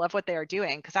science, to love what they are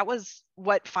doing, because that was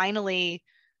what finally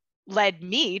led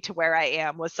me to where I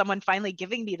am, was someone finally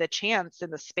giving me the chance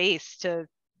and the space to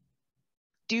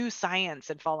do science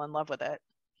and fall in love with it.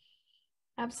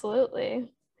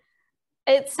 Absolutely.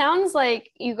 It sounds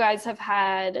like you guys have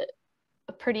had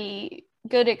a pretty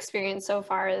good experience so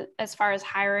far as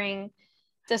hiring,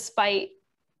 despite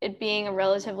it being a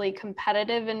relatively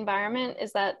competitive environment.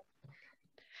 Is that?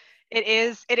 It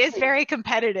is very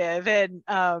competitive, and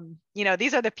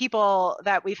these are the people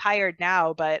that we've hired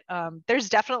now, but there's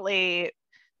definitely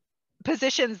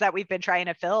positions that we've been trying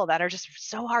to fill that are just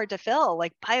so hard to fill.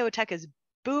 Like biotech is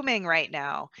booming right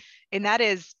now, and that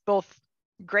is both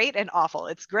great and awful.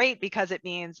 It's great because it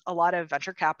means a lot of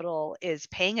venture capital is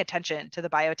paying attention to the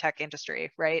biotech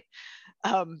industry, right?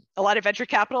 A lot of venture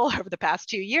capital over the past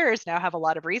 2 years now have a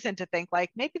lot of reason to think like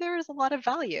maybe there is a lot of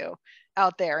value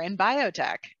out there in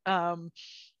biotech.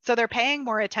 So they're paying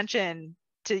more attention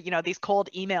to these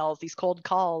cold emails, these cold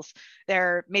calls.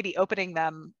 They're maybe opening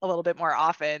them a little bit more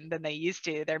often than they used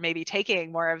to. They're maybe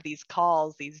taking more of these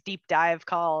calls, these deep dive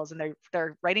calls, and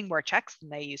they're writing more checks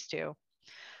than they used to.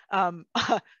 On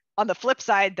the flip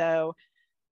side, though,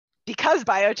 because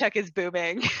biotech is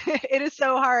booming, it is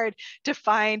so hard to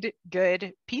find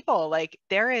good people. Like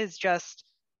there is just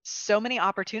so many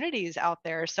opportunities out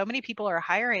there. So many people are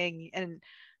hiring. And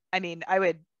I mean, I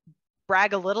would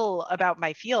brag a little about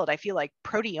my field. I feel like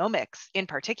proteomics in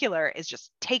particular is just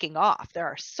taking off. There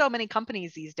are so many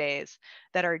companies these days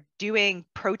that are doing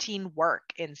protein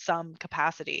work in some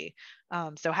capacity.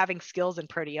 So having skills in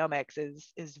proteomics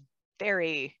is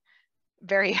very,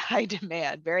 very high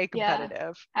demand, very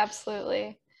competitive. Yeah,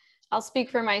 absolutely. I'll speak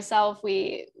for myself.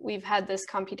 We've had this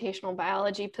computational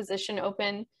biology position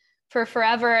open for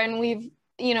forever, and we've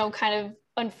kind of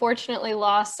unfortunately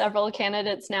lost several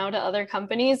candidates now to other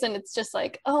companies, and it's just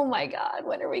like, oh my god,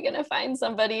 when are we going to find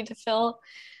somebody to fill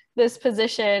this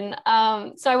position?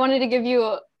 So I wanted to give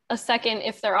you a second,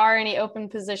 if there are any open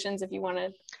positions, if you want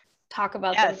to talk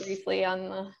about them briefly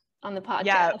on the podcast.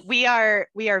 Yeah, we are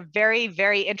very,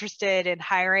 very interested in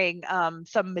hiring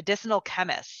some medicinal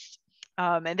chemists.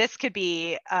 And this could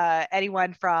be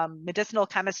anyone from medicinal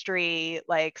chemistry,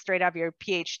 like straight out of your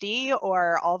PhD,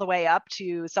 or all the way up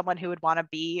to someone who would want to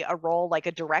be a role like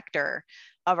a director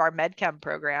of our MedChem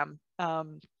program.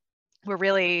 We're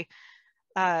really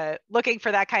looking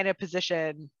for that kind of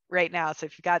position right now. So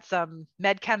if you've got some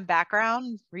MedChem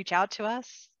background, reach out to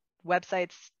us.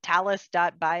 Website's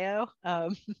talus.bio.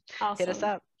 Awesome. Hit us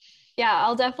up. Yeah,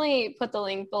 I'll definitely put the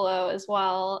link below as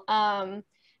well.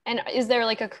 And is there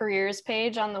like a careers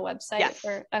page on the website? Yes.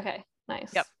 Okay,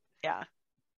 nice. Yep. Yeah.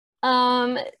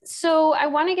 So I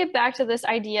want to get back to this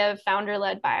idea of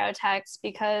founder-led biotechs,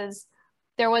 because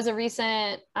there was a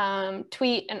recent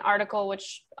tweet and article,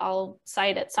 which I'll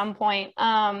cite at some point,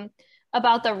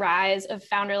 about the rise of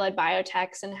founder-led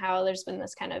biotechs and how there's been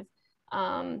this kind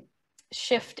of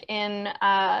shift in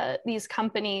these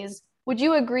companies. Would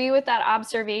you agree with that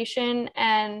observation?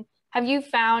 And have you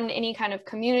found any kind of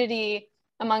community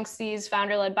amongst these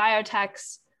founder-led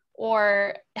biotechs,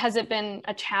 or has it been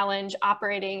a challenge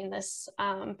operating in this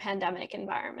pandemic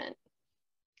environment?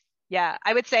 Yeah,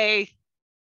 I would say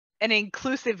an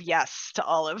inclusive yes to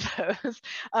all of those.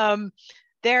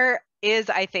 There is,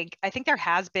 I think there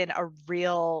has been a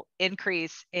real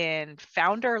increase in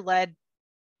founder-led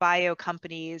bio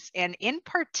companies, and in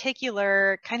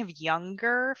particular kind of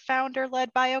younger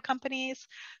founder-led bio companies.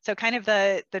 So kind of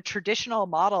the traditional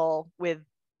model with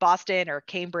Boston or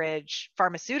Cambridge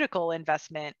pharmaceutical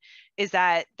investment is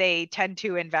that they tend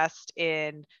to invest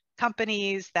in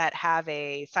companies that have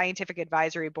a scientific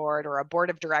advisory board or a board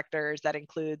of directors that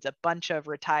includes a bunch of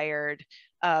retired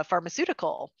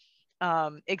pharmaceutical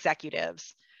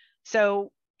executives.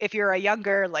 So if you're a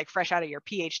younger, like fresh out of your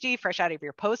PhD, fresh out of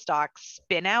your postdoc,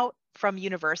 spin out from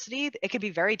university, it could be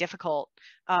very difficult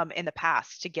in the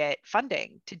past to get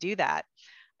funding to do that.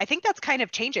 I think that's kind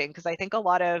of changing because I think a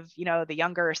lot of, the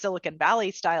younger Silicon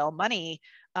Valley style money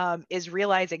is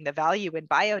realizing the value in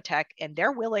biotech, and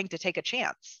they're willing to take a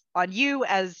chance on you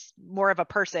as more of a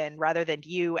person rather than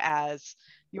you as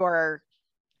your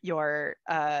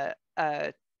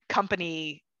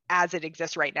company as it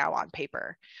exists right now on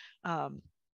paper.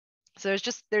 So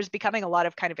there's becoming a lot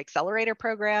of kind of accelerator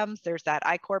programs. There's that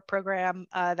I-Corp program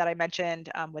that I mentioned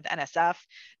with NSF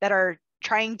that are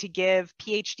trying to give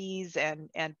PhDs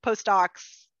and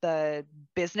postdocs the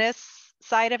business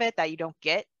side of it that you don't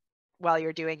get while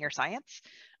you're doing your science.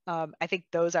 I think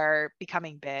those are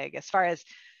becoming big. As far as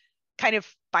kind of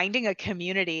finding a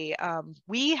community,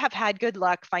 we have had good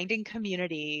luck finding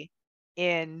community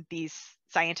in these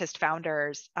scientist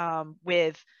founders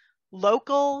with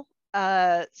local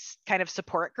kind of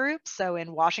support groups. So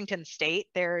in Washington State,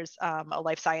 there's a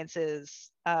life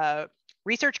sciences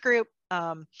research group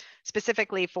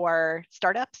specifically for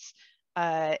startups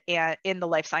and in the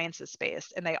life sciences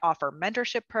space. And they offer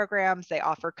mentorship programs, they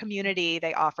offer community,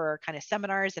 they offer kind of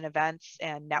seminars and events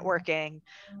and networking.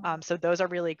 So those are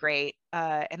really great.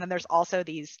 And then there's also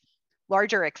these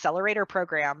larger accelerator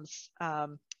programs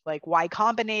like Y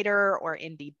Combinator or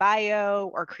Indie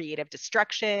Bio or Creative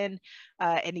Destruction.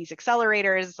 And these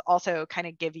accelerators also kind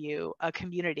of give you a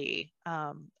community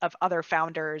of other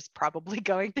founders probably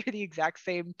going through the exact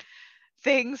same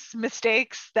things,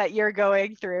 mistakes that you're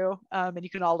going through, and you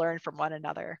can all learn from one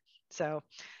another. So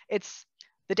it's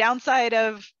the downside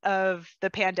of the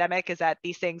pandemic is that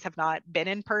these things have not been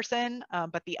in person,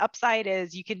 but the upside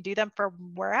is you can do them from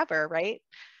wherever, right?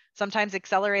 Sometimes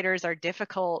accelerators are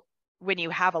difficult when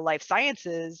you have a life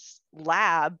sciences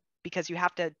lab because you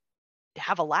have to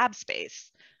have a lab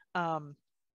space.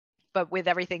 But with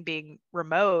everything being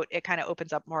remote, it kind of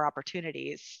opens up more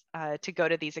opportunities to go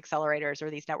to these accelerators or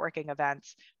these networking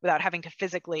events without having to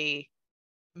physically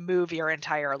move your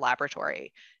entire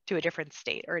laboratory to a different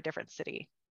state or a different city.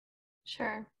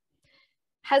 Sure.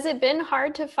 Has it been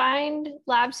hard to find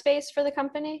lab space for the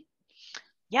company?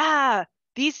 Yeah,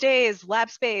 these days, lab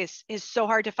space is so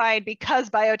hard to find because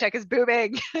biotech is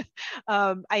booming.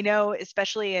 I know,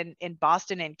 especially in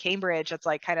Boston and Cambridge, that's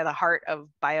like kind of the heart of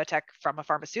biotech from a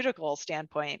pharmaceutical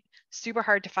standpoint. Super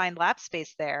hard to find lab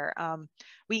space there.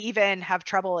 We even have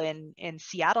trouble in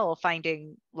Seattle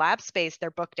finding lab space.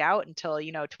 They're booked out until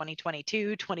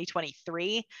 2022,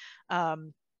 2023.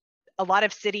 A lot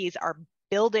of cities are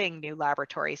building new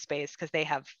laboratory space because they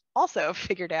have also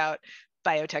figured out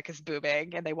biotech is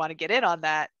booming and they want to get in on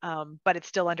that, but it's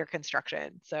still under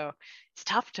construction. So it's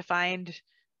tough to find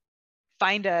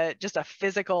just a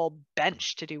physical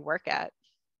bench to do work at.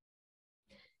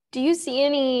 Do you see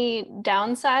any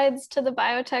downsides to the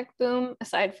biotech boom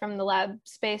aside from the lab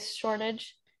space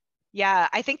shortage? Yeah,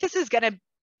 I think this is going to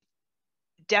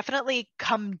definitely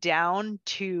come down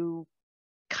to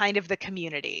kind of the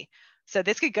community. So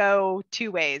this could go two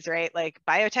ways, right? Like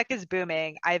biotech is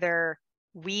booming. Either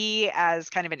we as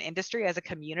kind of an industry, as a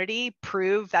community,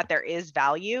 prove that there is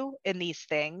value in these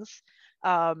things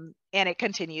and it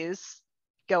continues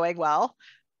going well,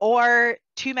 or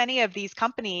too many of these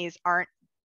companies aren't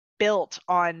built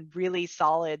on really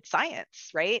solid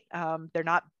science, right? They're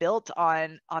not built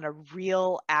on a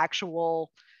real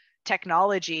actual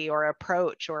technology or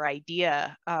approach or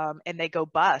idea, and they go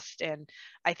bust. And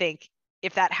I think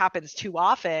if that happens too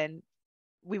often,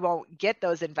 we won't get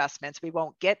those investments. We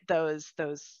won't get those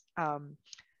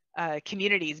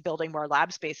communities building more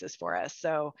lab spaces for us.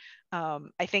 So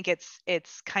I think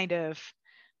it's kind of,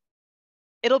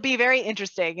 it'll be very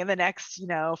interesting in the next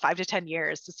 5 to 10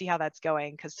 years to see how that's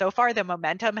going, because so far the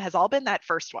momentum has all been that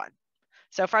first one.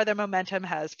 So far the momentum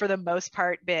has for the most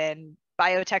part been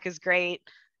biotech is great.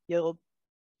 You'll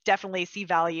definitely see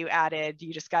value added.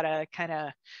 You just gotta kind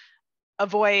of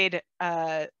avoid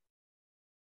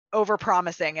over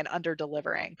promising and under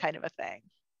delivering kind of a thing.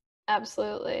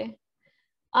 Absolutely.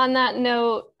 On that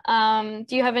note,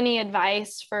 do you have any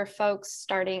advice for folks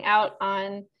starting out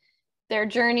on their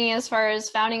journey as far as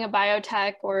founding a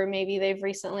biotech, or maybe they've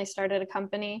recently started a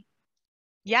company?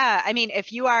 Yeah, I mean,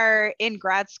 if you are in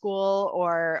grad school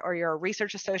or you're a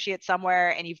research associate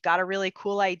somewhere and you've got a really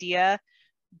cool idea,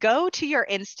 go to your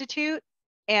institute,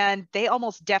 and they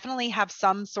almost definitely have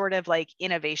some sort of like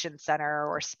innovation center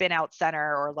or spin out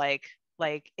center or like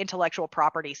intellectual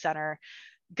property center.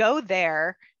 Go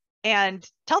there and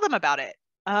tell them about it.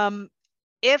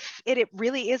 If it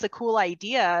really is a cool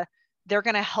idea, they're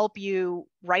going to help you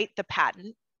write the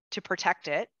patent to protect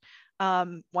it.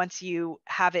 Once you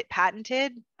have it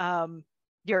patented,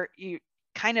 you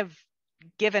kind of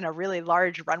given a really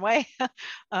large runway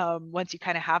once you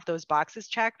kind of have those boxes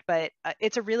checked. But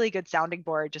it's a really good sounding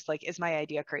board, just like, is my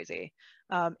idea crazy?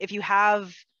 If you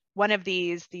have one of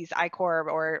these I-Corps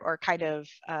or kind of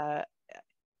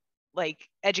like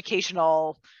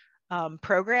educational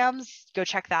programs, go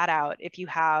check that out. If you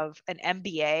have an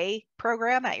MBA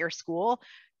program at your school,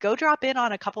 go drop in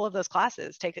on a couple of those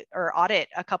classes, take or audit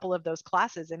a couple of those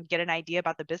classes and get an idea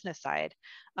about the business side.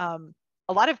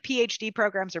 A lot of PhD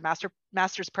programs or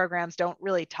master's programs don't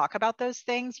really talk about those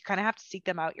things. You kind of have to seek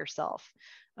them out yourself,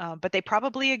 but they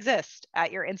probably exist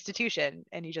at your institution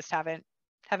and you just haven't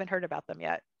heard about them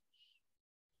yet.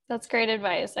 That's great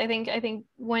advice. I think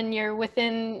when you're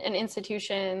within an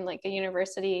institution like a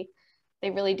university, they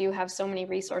really do have so many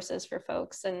resources for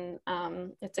folks, and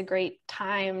it's a great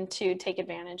time to take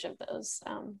advantage of those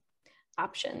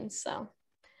options. So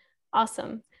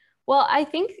awesome. Well, I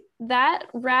think that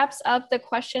wraps up the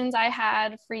questions I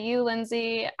had for you,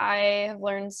 Lindsay. I have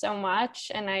learned so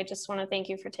much, and I just want to thank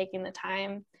you for taking the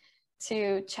time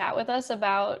to chat with us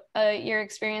about your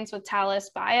experience with Talis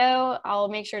Bio. I'll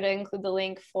make sure to include the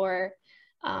link for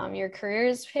your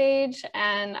careers page,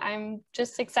 and I'm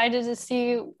just excited to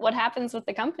see what happens with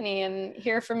the company and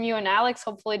hear from you and Alex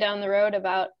hopefully down the road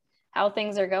about how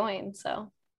things are going.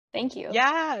 So thank you.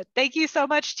 Yeah, thank you so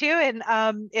much too. And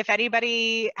if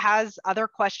anybody has other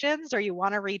questions or you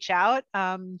want to reach out,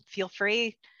 feel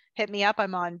free, hit me up.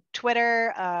 I'm on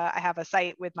Twitter. I have a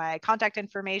site with my contact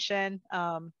information.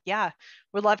 Yeah,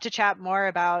 would love to chat more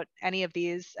about any of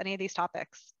these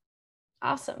topics.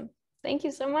 Awesome. Thank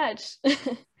you so much.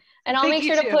 And I'll Thank make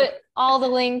you sure to too. put all the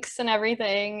links and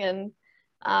everything, and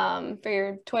for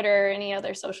your Twitter, any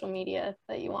other social media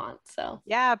that you want. So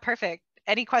yeah, perfect.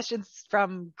 Any questions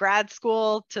from grad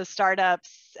school to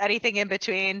startups, anything in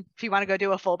between? If you want to go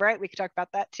do a Fulbright, we could talk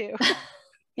about that too.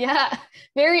 yeah,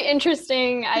 very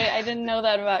interesting. I didn't know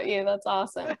that about you. That's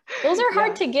awesome. Those are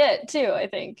hard to get too, I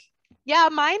think. Yeah,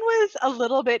 mine was a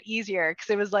little bit easier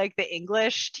because it was like the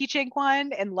English teaching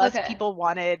one, and less people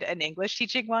wanted an English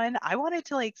teaching one. I wanted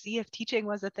to like see if teaching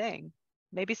was a thing.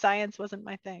 Maybe science wasn't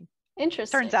my thing.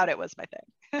 Interesting. Turns out it was my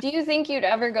thing. Do you think you'd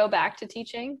ever go back to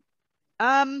teaching?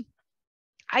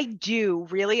 I do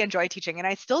really enjoy teaching, and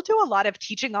I still do a lot of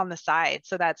teaching on the side.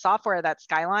 So that software, that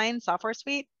Skyline software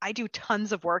suite, I do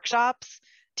tons of workshops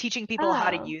teaching people how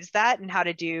to use that and how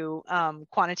to do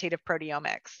quantitative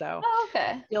proteomics. So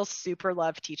I still super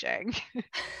love teaching.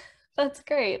 That's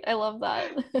great. I love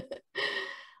that.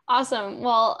 Awesome.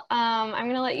 Well, I'm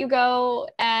going to let you go,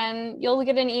 and you'll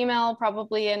get an email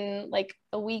probably in like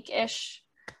a week-ish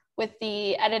with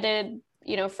the edited,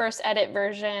 first edit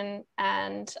version,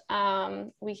 and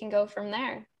we can go from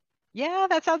there. Yeah,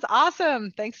 that sounds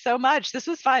awesome. Thanks so much. This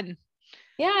was fun.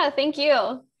 Yeah, thank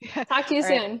you. Talk to you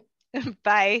soon.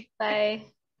 Bye. Bye.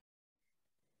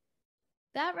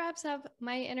 That wraps up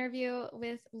my interview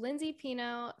with Lindsay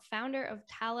Pino, founder of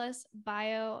Talis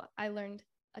Bio. I learned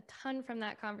a ton from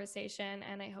that conversation,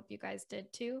 and I hope you guys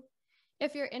did too.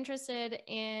 If you're interested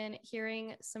in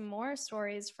hearing some more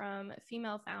stories from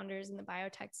female founders in the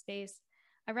biotech space,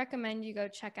 I recommend you go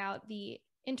check out the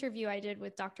interview I did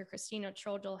with Dr. Christina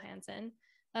Troldel Hansen.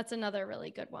 That's another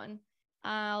really good one.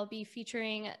 I'll be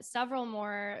featuring several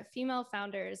more female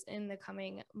founders in the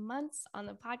coming months on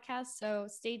the podcast, so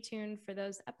stay tuned for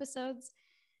those episodes.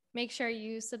 Make sure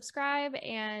you subscribe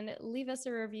and leave us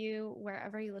a review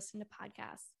wherever you listen to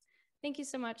podcasts. Thank you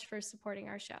so much for supporting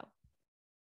our show.